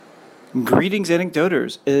Greetings,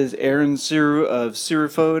 anecdoters. It is Aaron Siru of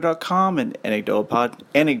Sirufo.com and anecdotal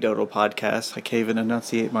podcast. I can't even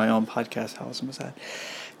enunciate my own podcast. How awesome was that?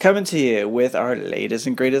 Coming to you with our latest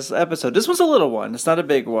and greatest episode. This one's a little one. It's not a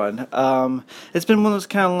big one. It's been one of those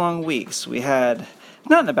kind of long weeks. We had,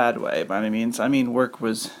 not in a bad way by any means. I mean, work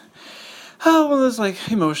was one of those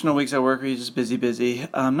like emotional weeks at work where you're just busy.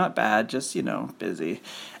 Not bad, just, busy.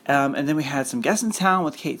 And then we had some guests in town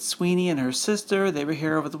with Kate Sweeney and her sister. They were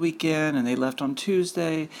here over the weekend, and they left on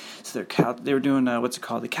Tuesday. So they were doing,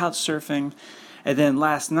 the couch surfing. And then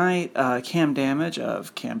last night, the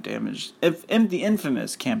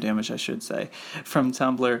infamous Cam Damage, I should say, from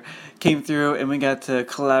Tumblr, came through, and we got to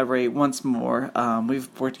collaborate once more. We've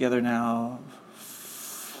worked together now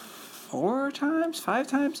 5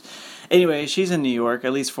 times. Anyway, she's in New York,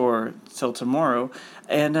 at least till tomorrow,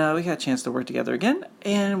 and we got a chance to work together again.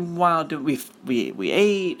 And while we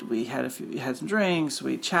ate, we had some drinks,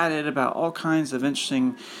 we chatted about all kinds of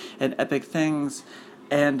interesting and epic things.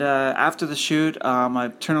 And after the shoot,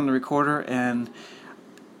 I turned on the recorder, and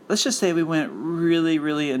let's just say we went really,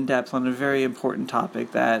 really in depth on a very important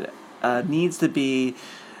topic that needs to be.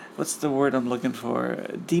 What's the word I'm looking for?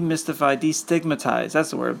 Destigmatized. That's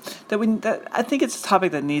the word. That I think it's a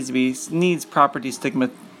topic that needs proper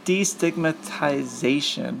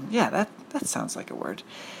destigmatization. Yeah, that sounds like a word.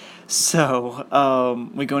 So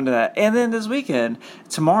we go into that, and then this weekend,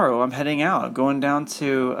 tomorrow, I'm heading out. I'm going down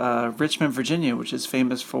to Richmond, Virginia, which is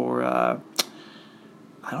famous for. I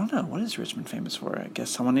don't know. What is Richmond famous for? I guess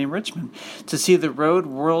someone named Richmond. To see the Road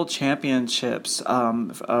World Championships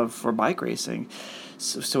for bike racing.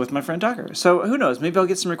 So with my friend Tucker. So who knows? Maybe I'll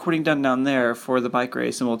get some recording done down there for the bike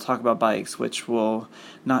race, and we'll talk about bikes, which will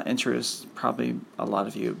not interest probably a lot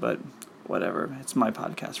of you, but whatever. It's my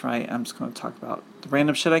podcast, right? I'm just going to talk about the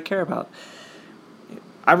random shit I care about.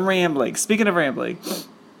 I'm rambling. Speaking of rambling.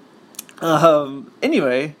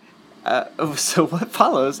 Anyway, so what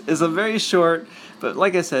follows is a very short, but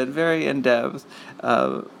like I said, very in-depth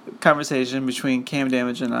conversation between Cam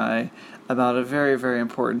Damage and I about a very, very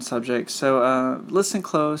important subject. So listen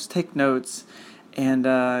close, take notes, and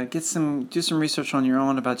do some research on your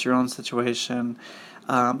own about your own situation.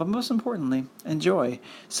 But most importantly, enjoy.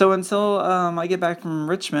 So until I get back from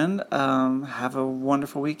Richmond, have a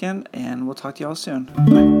wonderful weekend, and we'll talk to you all soon.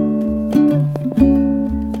 Bye.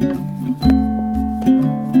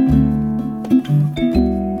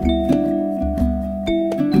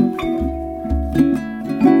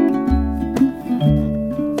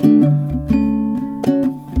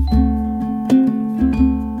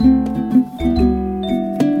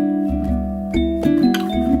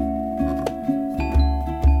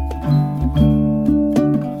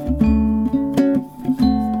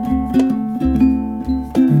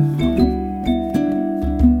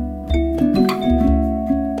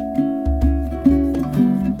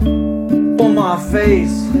 Face.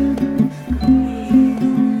 See,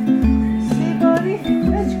 buddy?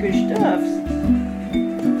 That's good stuff.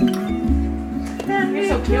 You're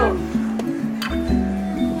so cute.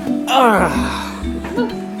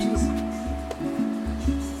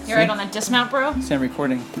 You're right on that dismount, bro? See, I'm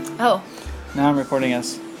recording. Oh. Now I'm recording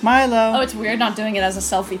us. Milo. Oh, it's weird not doing it as a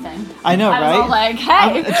selfie thing. I know, right? I was all like,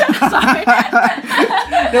 hey. Sorry.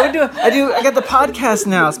 No, I got the podcast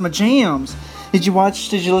now. It's my jams. Did you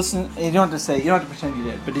listen? You don't have to say. You don't have to pretend you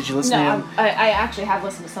did. But did you listen to them? I actually have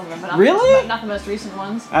listened to some of them, but not the most recent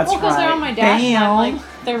ones. That's because they're on my dash. Damn.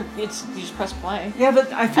 And you just press play. Yeah, but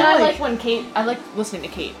I feel I like listening to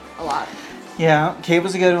Kate a lot. Yeah, Kate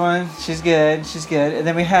was a good one. She's good. And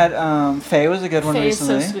then we had Faye was a good one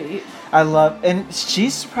recently. Faye's so sweet. and she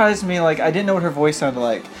surprised me. Like, I didn't know what her voice sounded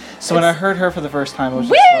like. So when I heard her for the first time, I was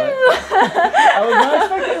just I was not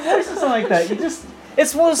expecting her voice to sound like that.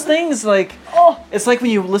 It's one of those things, like, it's like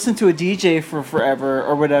when you listen to a DJ for forever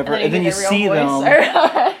or whatever, and then you see them,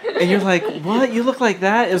 and you're like, what? You look like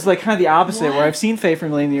that? It was like kind of the opposite, where I've seen Faye for a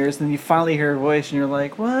million years, and then you finally hear her voice, and you're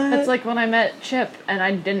like, what? It's like when I met Chip, and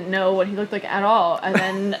I didn't know what he looked like at all, and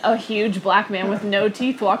then a huge black man with no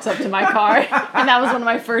teeth walks up to my car, and that was one of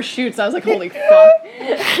my first shoots. I was like, holy fuck.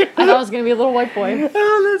 I thought I was going to be a little white boy.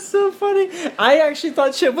 Oh, that's so funny. I actually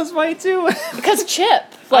thought Chip was white, too. Because Chip.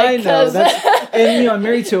 I know. And, I'm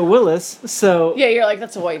married to a Willis, so... Yeah, you're like,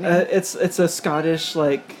 that's a white name. It's a Scottish,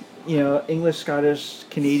 English, Scottish,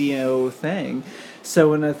 Canadian thing.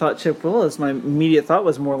 So when I thought Chip Willis, my immediate thought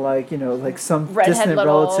was more like, like some redhead distant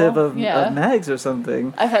relative of Meg's or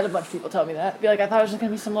something. I've had a bunch of people tell me that. Be like, I thought it was just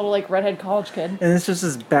going to be some little, redhead college kid. And it's just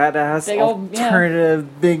this badass,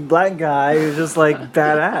 alternative, big black guy who's just,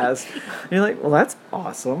 badass. And you're like, well, that's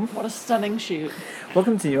awesome. What a stunning shoot.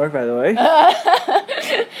 Welcome to New York, by the way. I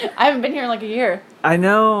haven't been here in like a year. I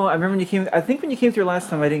know. I remember when you came. I think when you came through last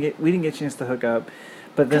time, we didn't get a chance to hook up.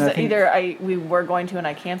 But then I think Either we were going to and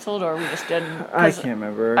I canceled, or we just didn't. I can't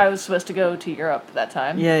remember. I was supposed to go to Europe that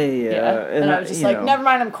time. Yeah. And I was just like, never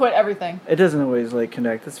mind, I'm quit everything. It doesn't always like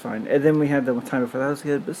connect. That's fine. And then we had the time before that was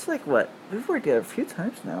good. But it's like what we've worked together a few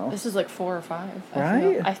times now. This is like 4 or 5.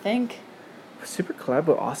 Right? I think. Super collab,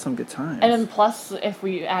 but awesome good times. And then plus, if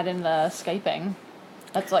we add in the Skyping,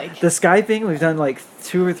 that's like the Skyping. We've done like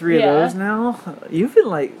 2 or 3 of those now. You've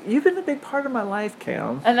been a big part of my life,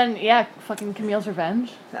 Cam. And then fucking Camille's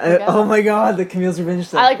Revenge. Oh my God, the Camille's Revenge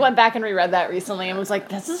stuff. I like went back and reread that recently and was like,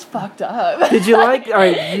 this is fucked up. Did you like? All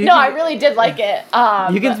right. No, I really did like it.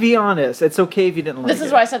 You can be honest. It's okay if you didn't like it. This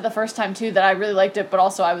is what I said the first time too, that I really liked it, but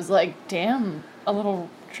also I was like, damn, a little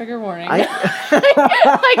trigger warning. And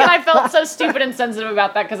I felt so stupid and sensitive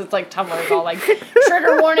about that because it's like Tumblr is all like,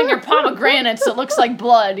 trigger warning your pomegranates, it looks like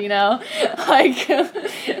blood, you know? Like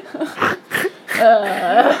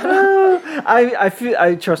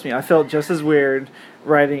I trust me, I felt just as weird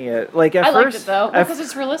writing it. Like at I first, liked it though because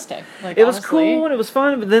it's realistic. Like it was honestly. cool and it was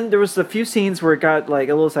fun, but then there was a few scenes where it got like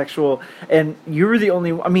a little sexual, and you were the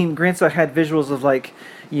only. I mean, granted, I had visuals of like,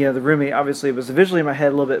 you know, the roommate. Obviously, it was visually in my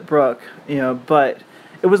head a little bit Brooke, you know, but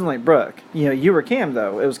it wasn't like Brooke. You know, you were Cam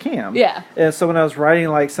though. It was Cam. Yeah. And so when I was writing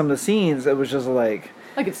like some of the scenes, it was just like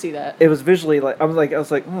I could see that. it was visually like I was like,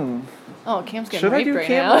 Oh, Cam's getting should I raped do right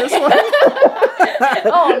Cam now. on this one?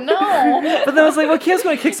 Oh no! But then I was like, well, Cam's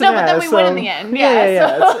going to kick some ass. No, but then we so win in the end.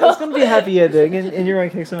 Yeah. So. It's going to be a happy ending, and you're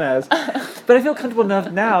going to kick some ass. But I feel comfortable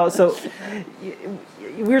enough now. So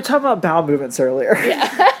we were talking about bowel movements earlier.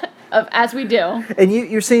 Yeah, as we do. And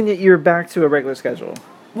you're saying that you're back to a regular schedule.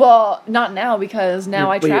 Well, not now because now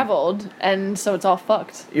I traveled, and so it's all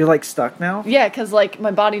fucked. You're like stuck now? Yeah, because like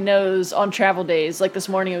my body knows on travel days, like this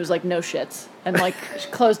morning it was like no shits. And like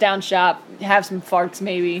close down shop, have some farts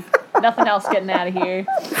maybe. Nothing else getting out of here.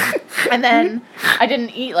 And then I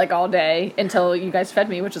didn't eat like all day until you guys fed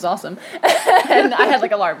me, which is awesome. And I had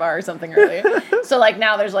like a lard bar or something earlier. So like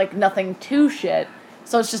now there's like nothing to shit.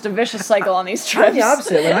 So it's just a vicious cycle on these trips. I'm the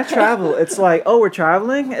opposite. When I travel, it's like, oh, we're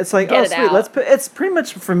traveling. It's like, Get oh, it sweet. out. It's pretty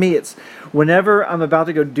much for me. It's whenever I'm about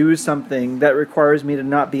to go do something that requires me to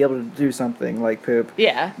not be able to do something like poop.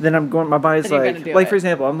 Yeah. Then I'm going. My body's Then you're gonna do like it. for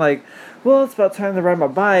example, I'm like, well, it's about time to ride my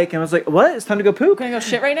bike, and I was like, what? It's time to go poop. Gonna go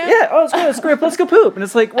shit right now? Yeah. Oh, it's great. Let's go poop. And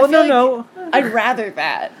it's like, well, feel no. I'd rather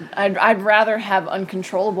that. I'd rather have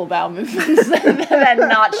uncontrollable bowel movements than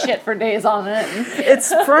not shit for days on end.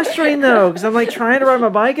 It's frustrating though, because I'm like trying to ride my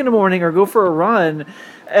bike in the morning or go for a run,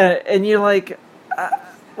 and you're like,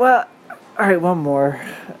 well, all right, one more.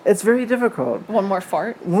 It's very difficult. One more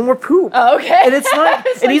fart? One more poop. Oh, okay. And it's not.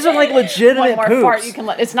 And these are like legitimate one more poops. fart you can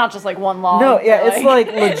let. It's not just like one long. No, yeah, it's like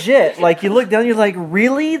legit. Like you look down, you're like,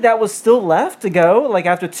 really? That was still left to go? Like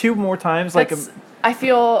after 2 more times, like. I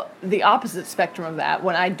feel the opposite spectrum of that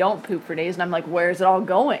when I don't poop for days, and I'm like, where is it all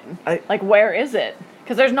going? Like, where is it?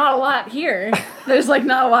 Because there's not a lot here. There's like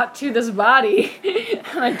not a lot to this body.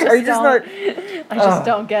 I just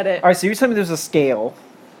don't get it. All right, so you're telling me there's a scale.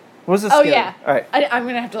 What's the scale? Oh yeah. All right. I'm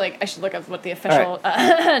gonna have to I should look up what the official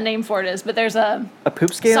name for it is. But there's a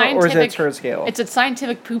poop scale or is it a turd scale? It's a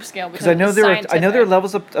scientific poop scale because I know there are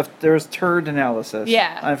levels of there's turd analysis.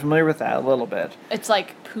 Yeah. I'm familiar with that a little bit. It's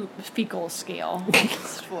like fecal scale.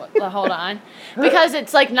 Hold on, because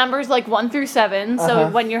it's like numbers like 1 through 7. So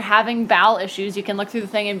when you're having bowel issues, you can look through the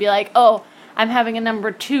thing and be like, oh, I'm having a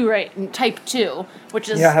number 2, right? Type 2, which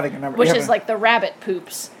is like the rabbit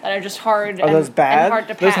poops that are just hard. Are those bad? And hard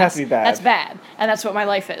to pass. Those have to be bad. That's bad, and that's what my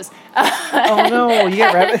life is. Oh no, you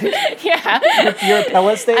get rabbit. Yeah. You're a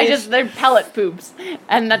pellet stage. They're pellet poops,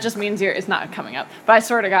 and that just means it's not coming up. But I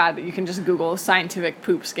swear to God, you can just Google scientific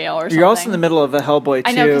poop scale or something. You're also in the middle of a Hellboy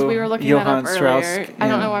 2. I know because we were looking Johann that up Strauss, earlier. I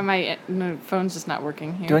don't know why my phone's just not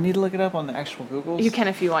working here. Do I need to look it up on the actual Googles? You can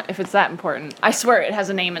if you want, if it's that important. I swear it has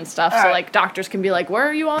a name and stuff, so like doctors can be like, where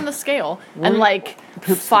are you on the scale? And like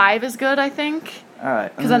 5 is good, I think. All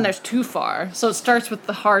right. Because then there's too far. So it starts with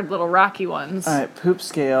the hard little rocky ones. All right, poop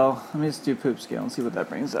scale. Let me just do poop scale and see what that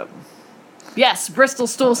brings up. Yes, Bristol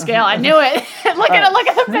stool scale. I knew it. Look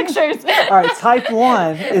at the pictures. All right, type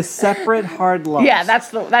 1 is separate hard lumps. Yeah,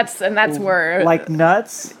 that's where like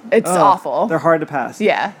nuts. It's awful. They're hard to pass.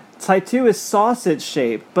 Yeah. Type 2 is sausage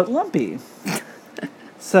shaped but lumpy.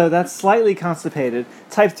 So that's slightly constipated.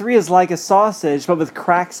 Type 3 is like a sausage but with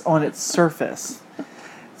cracks on its surface.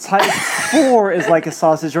 Type 4 is like a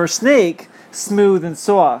sausage or a snake, smooth and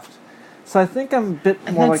soft. So I think I'm a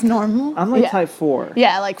bit more That's like normal? I'm like Yeah. type 4.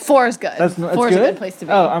 Yeah, like 4 is good. That's 4 is good? a good place to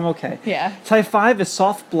be. Oh, I'm okay. Yeah. Type 5 is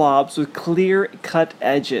soft blobs with clear cut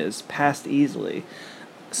edges, passed easily.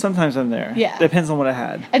 Sometimes I'm there. Yeah. Depends on what I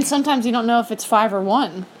had. And sometimes you don't know if it's 5 or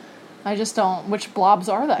 1. I just don't. Which blobs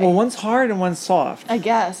are they? Well, one's hard and one's soft. I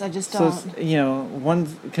guess. I just So, don't.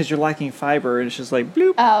 one's because you're lacking fiber and it's just like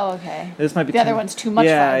bloop. Oh, okay. This might be The other one's too much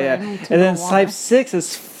yeah, fiber. Yeah, And And too then little type water. 6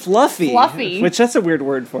 is fluffy. Fluffy? Which that's a weird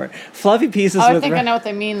word for it. Fluffy pieces Oh, I with think I know what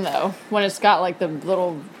they mean, though. When it's got, like, the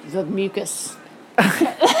mucus.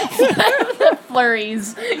 The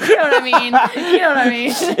flurries. You know what I mean? You know what I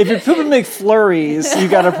mean? If you're pooping McFlurries, you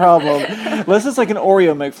got a problem. Unless it's like an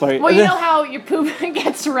Oreo McFlurry. Well, you know how your poop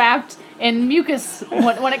gets wrapped in mucus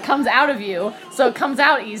when it comes out of you, so it comes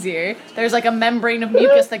out easier. There's like a membrane of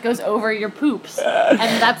mucus that goes over your poops, and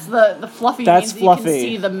that's the fluffy. That's means that fluffy. You can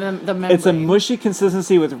see the membrane. It's a mushy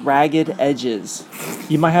consistency with ragged edges.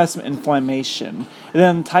 You might have some inflammation. And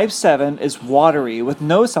then type 7 is watery with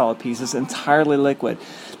no solid pieces, entirely liquid.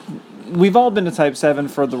 We've all been to type 7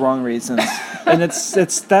 for the wrong reasons. And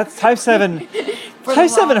that's type 7. For Type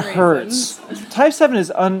the 7 wrong hurts. reasons. Type 7 is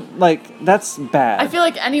that's bad. I feel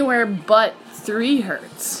like anywhere but 3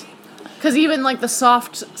 hurts. Because even like the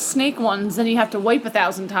soft snake ones, then you have to wipe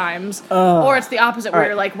 1,000 times. Or it's the opposite where All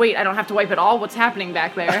you're right. like, wait, I don't have to wipe at all. What's happening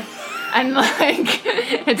back there? And like,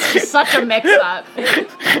 it's just such a mix-up.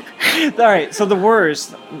 All right, so the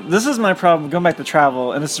worst. This is my problem going back to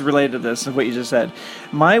travel, and this is related to this, what you just said.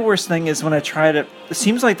 My worst thing is when I try to. It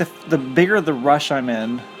seems like the bigger the rush I'm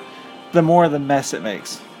in, the more the mess it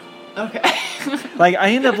makes. Okay. Like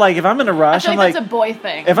I end up like if I'm in a I rush, feel I'm like like that's a boy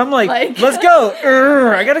thing. if I'm like let's go,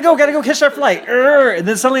 I gotta go catch that flight, and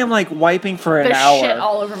then suddenly I'm like wiping for an There's hour, shit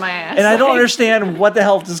all over my ass. and I don't Like, understand what the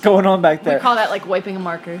hell is going on back We there. call that like wiping a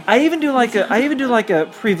marker. I even do like a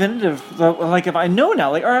preventative, like if I know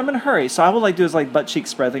now, like, all right, I'm in a hurry, so I will like do is like butt cheek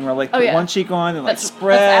spread thing where I like put yeah. one cheek on and like That's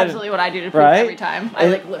spread. absolutely what I do to poop right? every time. I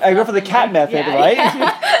And like lift I go up for the and, cat like, method, yeah, right?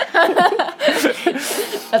 yeah.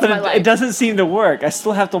 That's But my it life. doesn't seem to work. I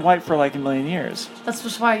still have to wipe for like a million years. That's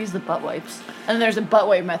just why I use the butt wipes. And then there's a butt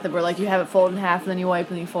wipe method where like you have it fold in half, and then you wipe,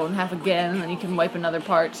 and then you fold in half again, and then you can wipe another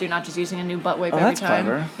part, so you're not just using a new butt wipe every that's time.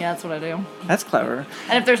 clever. Yeah, that's what I do. That's clever.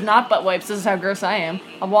 And if there's not butt wipes, this is how gross I am.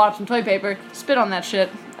 I'll wad up some toilet paper, spit on that shit,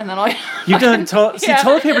 and then I'll. You don't see Yeah.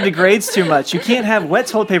 toilet paper degrades too much. You can't have wet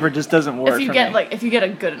toilet paper. Just doesn't work. If you for get me. if you get a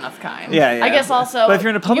good enough kind. yeah. I guess also. But if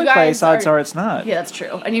you're in a public you guys place, odds are it's not. Yeah, that's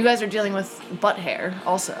true. And you guys are dealing with butt hair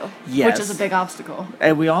also, Yes. which is a big obstacle.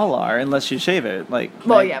 And we all are, unless you shave it. Like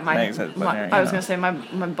Well, Meg- yeah, Meg said, but I you was know. gonna say my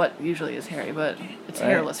butt usually is hairy, but it's Right.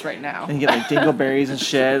 hairless right now. And you get like dingleberries and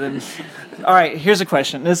shit. And all right, here's a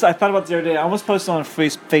question. This I thought about the other day. I almost posted on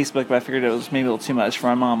Facebook, but I figured it was maybe a little too much for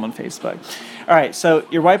my mom on Facebook. All right, so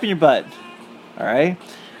you're wiping your butt. All right,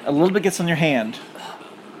 a little bit gets on your hand.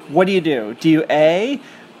 What do? Do you A,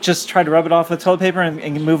 just try to rub it off with toilet paper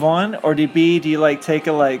and move on, or do you B, do you like take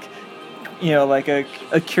a like a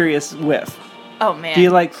curious whiff? Oh man. Do you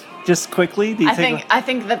like just quickly? Do you I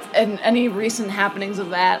think that in any recent happenings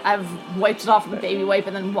of that, I've wiped it off with a baby wipe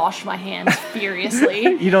and then washed my hands furiously.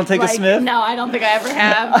 You don't take a Like, sniff? No, I don't think I ever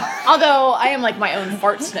have. Although I am like my own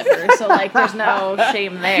fart sniffer, so like there's no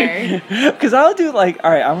shame there. Because I'll do like,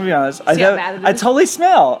 all right, I'm gonna be honest. See how bad it I is? totally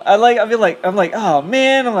smell. I'm like, oh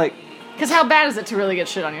man. I'm like, Because how bad is it to really get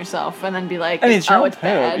shit on yourself and then be like, I mean, it's your oh, own it's poop.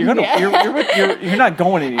 bad. You're gonna, Yeah. you're not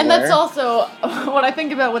going anywhere. And that's also what I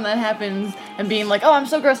think about when that happens and being like, oh, I'm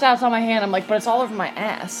so grossed out, it's on my hand. I'm like, but it's all over my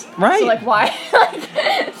ass. Right. So, like, why?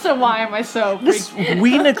 So, why am I so.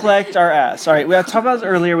 We neglect our ass. All right, we talked about this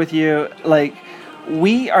earlier with you. Like,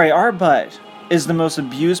 our butt is the most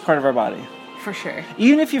abused part of our body. For sure.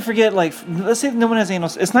 Even if you forget, like, let's say no one has anal.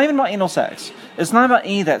 It's not even about anal sex. It's not about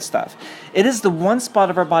any of that stuff. It is the one spot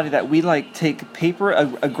of our body that we like take paper,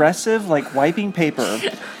 aggressive, like wiping paper,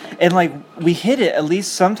 and like we hit it at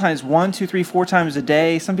least sometimes 1, 2, 3, 4 times a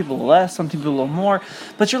day. Some people less, some people a little more.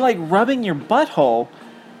 But you're like rubbing your butthole,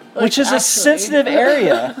 which is a sensitive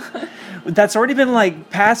area. That's already been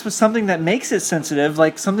like passed with something that makes it sensitive,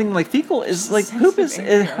 like something like fecal is like poop is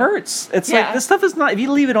it hurts. It's like this stuff is not. If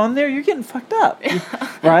you leave it on there, you're getting fucked up,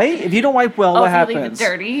 right? If you don't wipe well, what happens? Leave it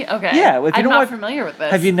dirty. Okay. Yeah, if you I'm don't not wipe, familiar with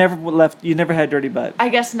this. Have you never left? You never had dirty butt? I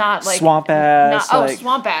guess not. Like swamp ass. Not, like,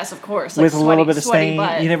 swamp ass, of course. Like with a little bit of sweaty stain.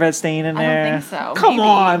 Butt. You never had stain in there. I don't think so. Come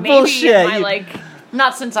on, maybe bullshit. My, like.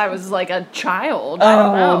 Not since I was like a child. Oh, I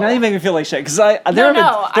don't know. now you make me feel like shit. Because there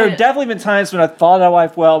have definitely been times when I thought I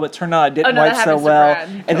wiped well, but turned out I didn't wipe so well,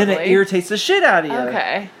 and then it irritates the shit out of you.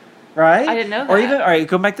 Okay. Right? I didn't know that. Or even, all right,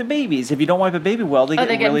 go back to babies. If you don't wipe a baby well, they get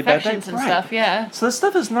really bad infections and stuff. Yeah. So this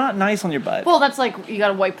stuff is not nice on your butt. Well, that's like you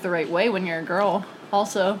gotta wipe the right way when you're a girl.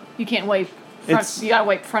 Also, you can't wipe It's- you gotta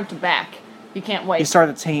wipe front to back. You can't wipe. You start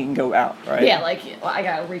at the taint and go out, right? Yeah, like I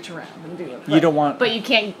gotta reach around and do it. You don't want- But you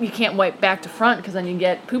can't wipe back to front because then you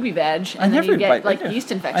get poopy veg and I then never you get wipe- like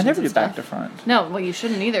yeast infections. I never and do back stuff. to front. No, well you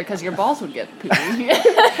shouldn't either because your balls would get poopy.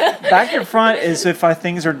 Back to front is if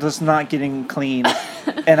things are just not getting clean,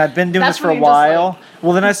 and I've been doing That's this for when a you're just while. like-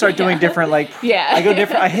 Well, then I start doing Yeah. different Yeah. I go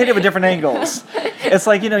different. I hit it with different angles. It's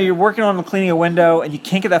like you're working on cleaning a window and you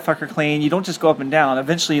can't get that fucker clean. You don't just go up and down.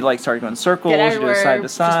 Eventually, you start going circles. Get You do everywhere. it side to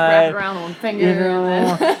Just wrap side. it around one finger. You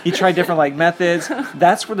and then you try different methods.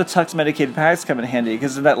 That's where the Tux medicated packs come in handy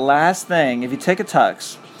because that last thing. If you take a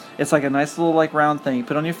Tux, it's like a nice little round thing you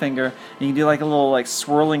put on your finger, and you can do a little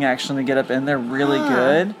swirling action to get up in there really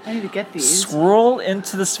good. I need to get these. Swirl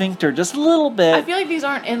into the sphincter just a little bit. I feel like these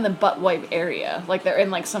aren't in the butt wipe area. Like they're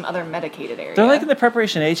in some other medicated area. They're in the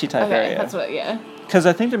preparation H type okay, area. that's what. Yeah. Because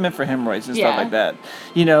I think they're meant for hemorrhoids and Yeah. stuff like that.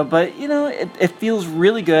 But it feels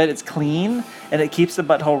really good. It's clean and it keeps the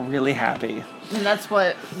butthole really happy. And that's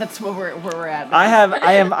where we're at.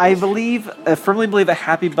 I firmly believe a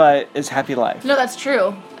happy butt is happy life. No, that's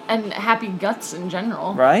true. And happy guts in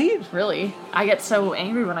general. Right? Really. I get so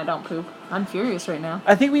angry when I don't poop. I'm furious right now.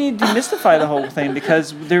 I think we need to demystify the whole thing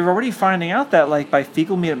because they're already finding out that by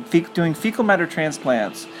doing fecal matter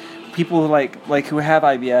transplants, people who have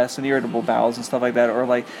IBS and irritable bowels and stuff like that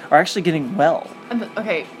are actually getting well.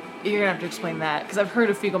 Okay, you're gonna have to explain that because I've heard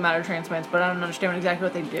of fecal matter transplants, but I don't understand exactly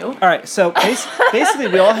what they do. All right, so basically,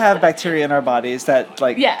 we all have bacteria in our bodies that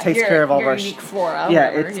takes care of all of our unique flora.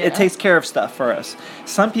 Yeah, whatever, it takes care of stuff for us.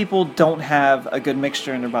 Some people don't have a good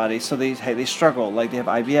mixture in their body, so they struggle. They have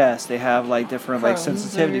IBS, they have different Crohn's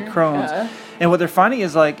sensitivity, or- Crohn's, yeah. and what they're finding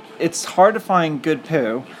is it's hard to find good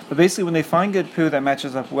poo. But basically, when they find good poo that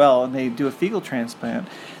matches up well, and they do a fecal transplant,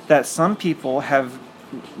 that some people have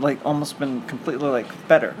almost been completely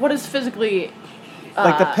better. What is physically?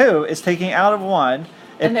 The poo is taking out of one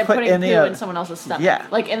And they're put putting in poo the other. in someone else's stomach. Yeah.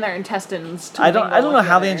 In their intestines. To I don't mingle know with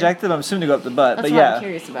how the they other. inject them. I'm assuming to go up the butt, That's but what yeah. I'm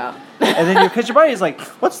curious about. And then because your body's like,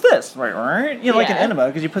 what's this? Right, like an Yeah. enema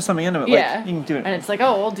because you put something in it. Yeah. You can do it. And it's like,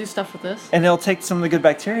 oh, we'll do stuff with this. And it'll take some of the good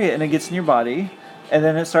bacteria and it gets in your body, and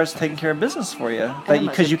then it starts taking care of business for you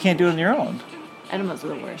because you can't do it on your own. Enemas are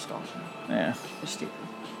the worst also. Yeah, They're stupid.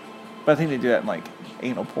 but I think they do that in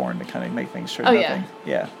anal porn to kind of make things sure. Oh, nothing.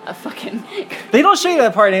 Yeah. A fucking. They don't show you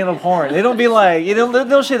that part in anal porn. They don't be they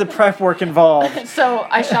don't show you the prep work involved. So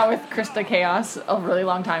I shot with Krista Chaos a really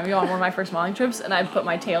long time ago on one of my first modeling trips, and I put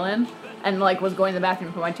my tail in, and was going to the bathroom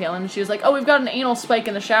to put my tail in, and she was like, "Oh, we've got an anal spike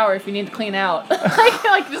in the shower if you need to clean out."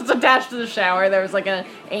 Just attached to the shower, there was an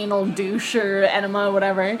anal douche or enema,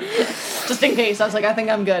 whatever, just in case. I was like, I think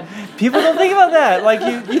I'm good. People don't think about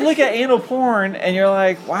that. You look at anal porn and you're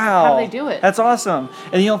like, wow. How do they do it? That's awesome.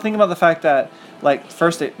 And you don't think about the fact that,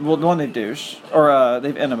 first they douche, or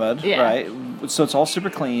they've enemaed, Yeah. right? So it's all super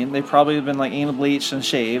clean. They've probably been anal bleached and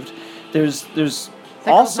shaved. There's That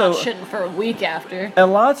also girl's not shitting for a week after. a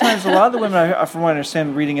lot of times, a lot of the women, from what I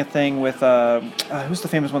understand, reading a thing with who's the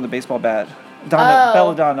famous one, the baseball bat,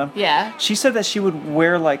 Belladonna. Yeah. She said that she would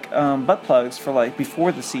wear butt plugs for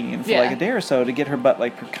before the scene for a day or so to get her butt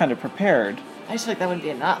kind of prepared. I just feel like that wouldn't be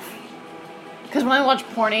enough. Because when I watch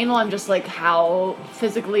porn anal, I'm just like, how?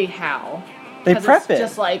 Physically, how? They 'Cause prep it's it.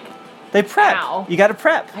 just They prep. How? You got to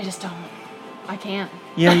prep. I just don't. I can't.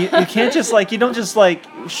 You can't just you don't just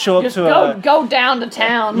show up Just to go down to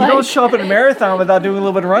town. you don't show up in a marathon without doing a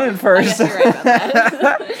little bit of running I first. guess you're right about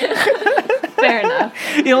that. Fair enough.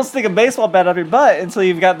 You don't stick a baseball bat up your butt until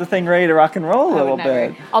you've got the thing ready to rock and roll a I little would never.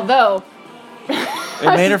 bit. Although. It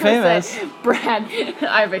made her famous. Brad,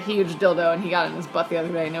 I have a huge dildo, and he got it in his butt the other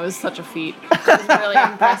day, and it was such a feat. It was really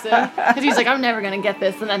impressive. Because he's like, I'm never going to get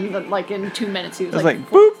this. And then, in 2 minutes, he was It was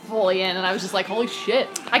boop. fully in, and I was just like, holy shit.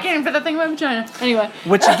 I can't even fit that thing in my vagina. Anyway.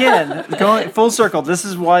 Which again, going full circle, this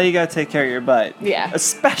is why you gotta take care of your butt. Yeah.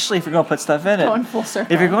 Especially if you're gonna put stuff in it. Going full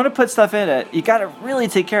circle. If you're going to put stuff in it, you gotta really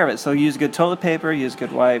take care of it. So use good toilet paper, use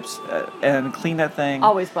good wipes, and clean that thing.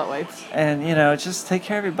 Always butt wipes. And just take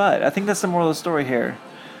care of your butt. I think that's the moral of the story here.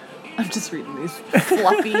 I'm just reading these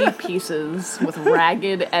fluffy pieces with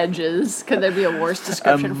ragged edges. Could there be a worse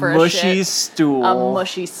description for a mushy shit? stool. A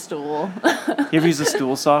mushy stool. You ever use a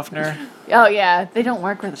stool softener? Oh yeah, they don't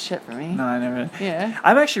work with shit for me. No, I never. Yeah.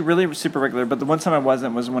 I'm actually really super regular, but the one time I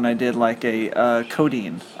wasn't was when I did a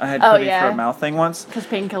codeine. I had Oh, codeine yeah. for a mouth thing once. Because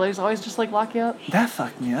painkillers always just lock you up. That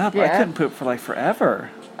fucked me up. I Yeah. couldn't poop for forever.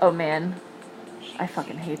 Oh man, I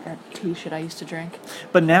fucking hate that tea shit I used to drink.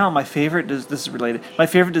 But now my favorite this is related. My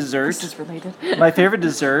favorite dessert. This is related. My favorite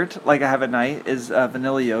dessert, I have at night, is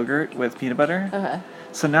vanilla yogurt with peanut butter. Okay.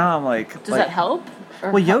 So now I'm like, Does that help?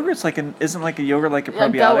 Or well, yogurt's isn't like a yogurt like a a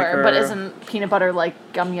probiotic goer, or but isn't peanut butter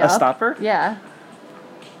like gum you a up? stopper? Yeah.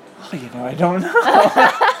 Oh, I don't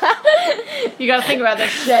know. You gotta think about this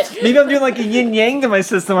shit. Maybe I'm doing like a yin yang to my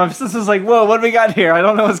system. My system's like, whoa, what do we got here? I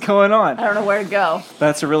don't know what's going on. I don't know where to go.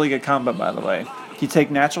 That's a really good combo, by the way. You take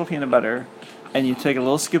natural peanut butter, and you take a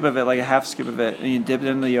little scoop of it, like a half scoop of it, and you dip it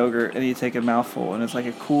in the yogurt, and you take a mouthful, and it's like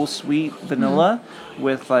a cool, sweet vanilla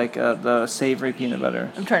with like the savory peanut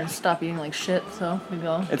butter. I'm trying to stop eating like shit, so maybe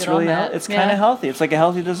I'll It's get really, on that. it's kind of healthy. It's like a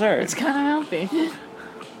healthy dessert. It's kind of healthy.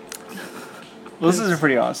 Well, this is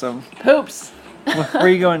pretty awesome. Poops. Where are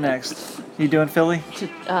you going next? You doing Philly?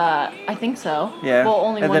 I think so. Yeah. Well,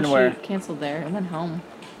 only And one then where? shoot canceled there, and then home.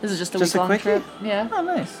 This is just a Just a week-long quickie? trip. Yeah. Oh,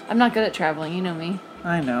 nice. I'm not good at traveling, you know me.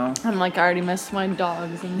 I know. I'm like, I already miss my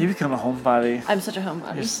dogs, and You become a homebody. I'm such a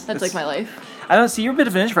homebody. It's- That's like my life. I don't see. You're a bit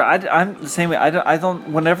of an introvert. I'm the same way. I don't.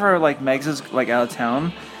 Whenever like Megs is like out of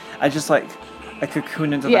town, I just like I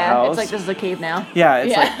cocoon into the Yeah, house. it's like this is a cave now. Yeah, it's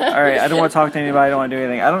Yeah. like all right. I don't want to talk to anybody. I don't want to do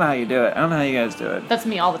anything. I don't know how you do it. I don't know how you guys do it. That's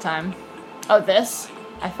me all the time. Oh, this?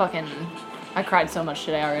 I cried so much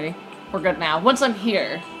today already. We're good now. Once I'm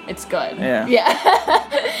here, it's good. Yeah. Yeah.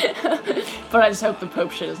 But I just hope the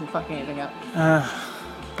Pope shit isn't fucking anything up.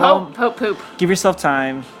 Well, Pope poop. give yourself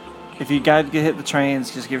time. If you gotta get hit the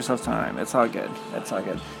trains, just give yourself time. It's all good. It's all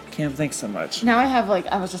good. Cam, thanks so much. Now I have like,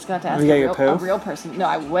 I was just going to ask You got your a poo? real person. No,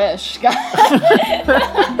 I wish. God.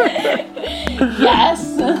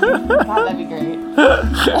 Yes. God, that'd be great.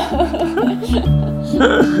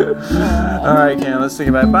 All right, Cam. Let's say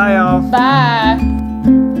goodbye. Bye, y'all. Bye.